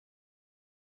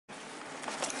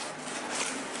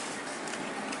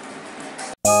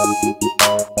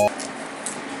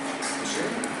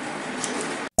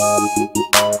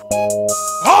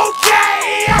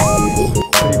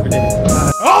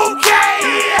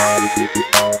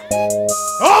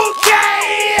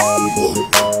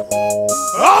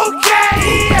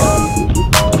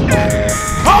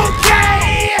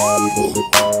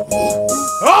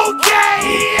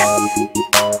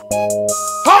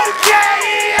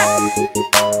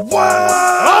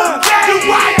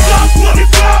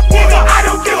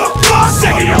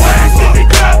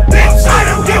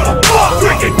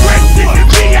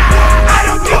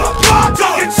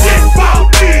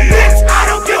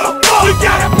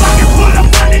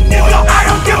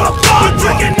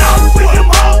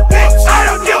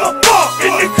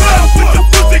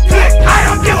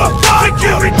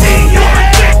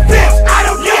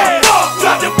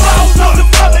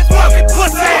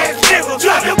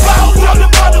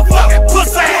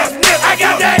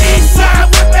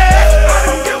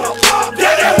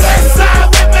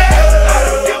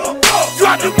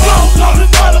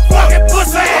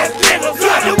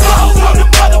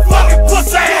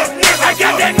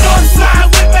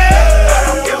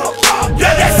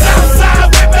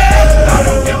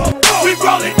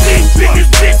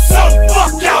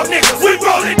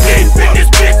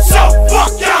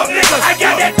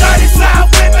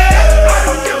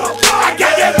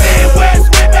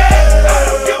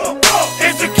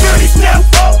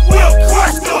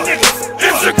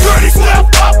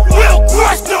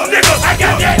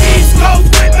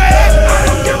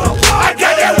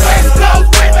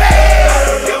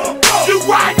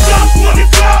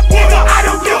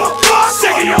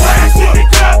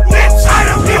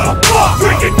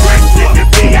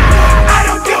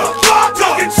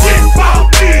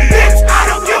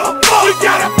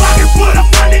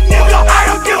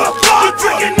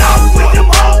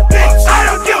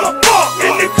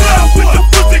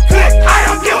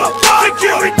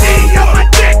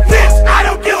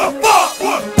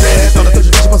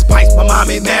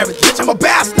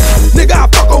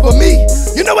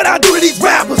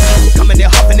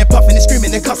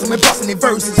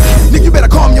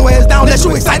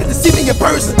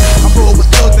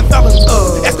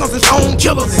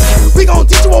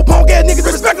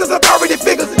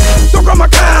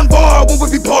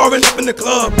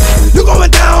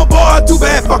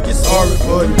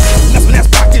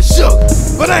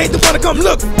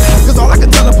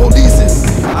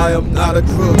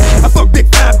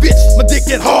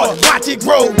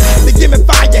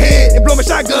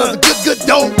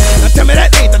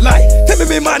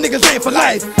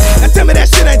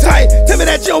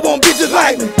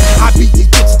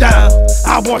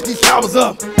Wash these flowers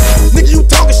up. Nigga, you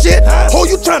talking shit? Who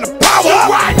you trying to power up?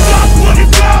 Right up when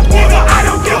it's up, nigga. I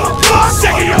don't give a fuck.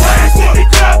 Shaking your ass in the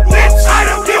club, bitch. I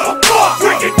don't give a fuck.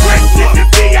 Drinking drinks in the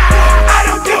VI. I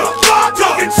don't give a fuck.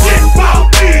 Talking shit about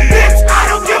me, bitch. I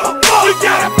don't give a fuck. You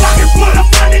got a pocket full of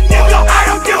money, nigga. I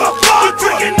don't give a fuck. You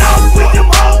drinking off with them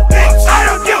hoes, bitch. I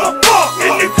don't give a fuck.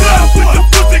 In the club with the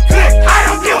pussy click. I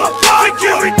don't give a fuck.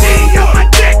 Security on my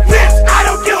dick, bitch. I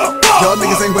don't give a fuck. Y'all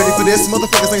niggas ain't ready for this.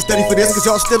 Motherfuckers ain't steady for this, cause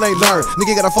y'all still ain't learned.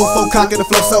 Nigga got a 4-4 cock and the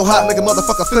flow so hot, make a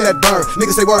motherfucker feel that burn.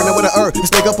 Niggas say word, now what I earn.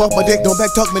 Just take up off my dick, don't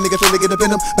back talk me, nigga. Feel to get up in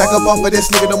them. Back up off of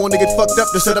this, nigga. Don't want to get fucked up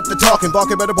to set up the talking.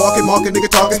 Barking better barking, marking, nigga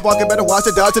talking. Barking better watch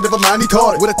it, dodge it, never mind, he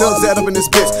caught it. With a thugs at up in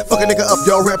this bitch. Fuck a nigga up,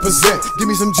 y'all represent. Give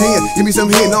me some gin, give me some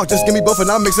hen. No, just give me both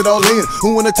and I'll mix it all in.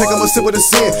 Who wanna take a sip of the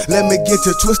sin? Let me get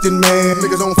you twisted, man.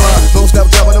 Niggas on fire, don't stop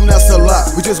dropping them, that's a lie.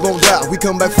 We just won't die, we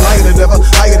come back flying and never,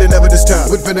 higher than ever this time.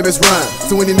 With venomous rhyme.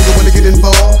 So any nigga wanna get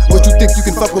involved, what you think you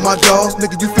can fuck with my dogs?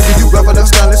 Nigga, you figure you rough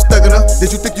enough, stylish, thug enough.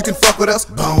 Did you think you can fuck with us?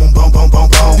 Boom, boom, boom, boom,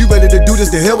 boom. You ready to do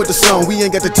this? The hell with the song. We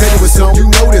ain't got to tell you what's on. You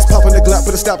know this, popping the Glock,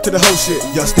 put a stop to the whole shit.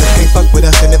 Y'all still can't fuck with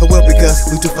us, they never will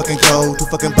because we too fucking cold, too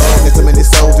fucking bold. There's so many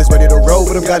souls that's ready to roll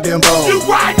with them goddamn bones. You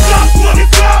right up